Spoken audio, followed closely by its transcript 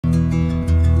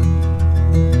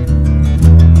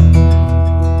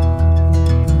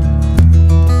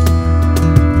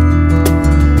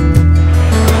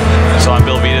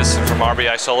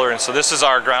Solar, and so this is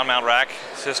our ground mount rack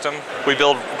system. We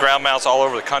build ground mounts all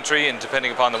over the country, and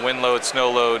depending upon the wind load,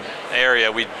 snow load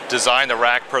area, we design the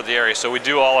rack per the area. So we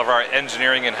do all of our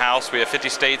engineering in-house. We have 50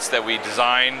 states that we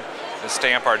design and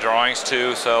stamp our drawings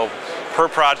to. So per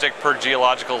project, per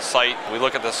geological site, we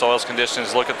look at the soils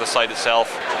conditions, look at the site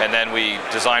itself, and then we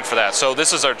design for that. So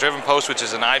this is our driven post, which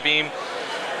is an I-beam.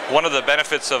 One of the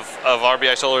benefits of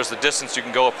RBI Solar is the distance you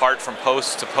can go apart from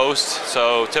post to post.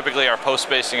 So typically our post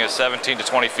spacing is 17 to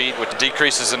 20 feet, which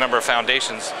decreases the number of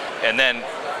foundations and then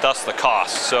thus the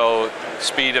cost. So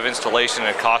speed of installation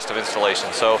and cost of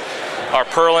installation. So our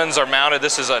purlins are mounted.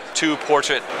 This is a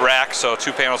 2-portrait rack, so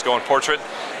 2 panels go in portrait.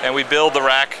 And we build the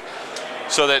rack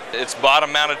so that it's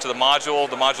bottom mounted to the module.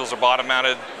 The modules are bottom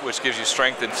mounted, which gives you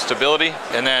strength and stability.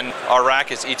 And then our rack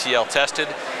is ETL tested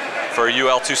for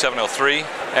UL 2703,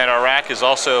 and our rack is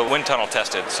also wind tunnel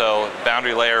tested, so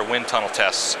boundary layer wind tunnel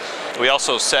tests. We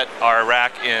also set our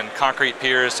rack in concrete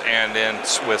piers and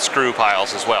with screw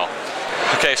piles as well.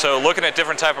 Okay, so looking at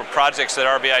different type of projects that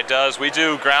RBI does, we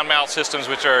do ground mount systems,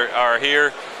 which are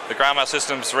here. The ground mount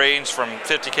systems range from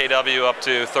 50 kW up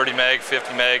to 30 meg,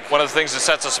 50 meg. One of the things that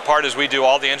sets us apart is we do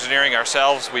all the engineering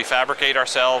ourselves, we fabricate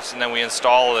ourselves, and then we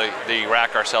install the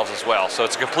rack ourselves as well. So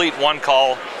it's a complete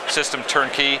one-call system,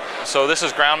 turnkey. So this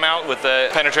is ground mount with the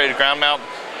penetrated ground mount.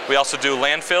 We also do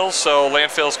landfills, so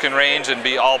landfills can range and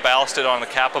be all ballasted on the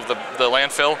cap of the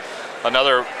landfill.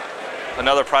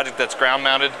 Another project that's ground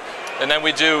mounted. And then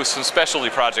we do some specialty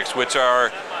projects, which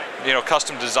are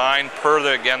custom designed per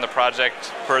the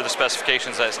project, per the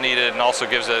specifications that's needed, and also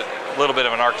gives it a little bit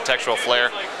of an architectural flair.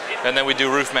 And then we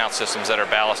do roof mount systems that are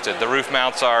ballasted. The roof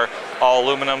mounts are all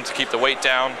aluminum to keep the weight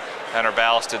down and are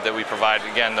ballasted, that we provide,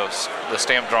 again, the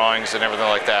stamp drawings and everything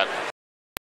like that.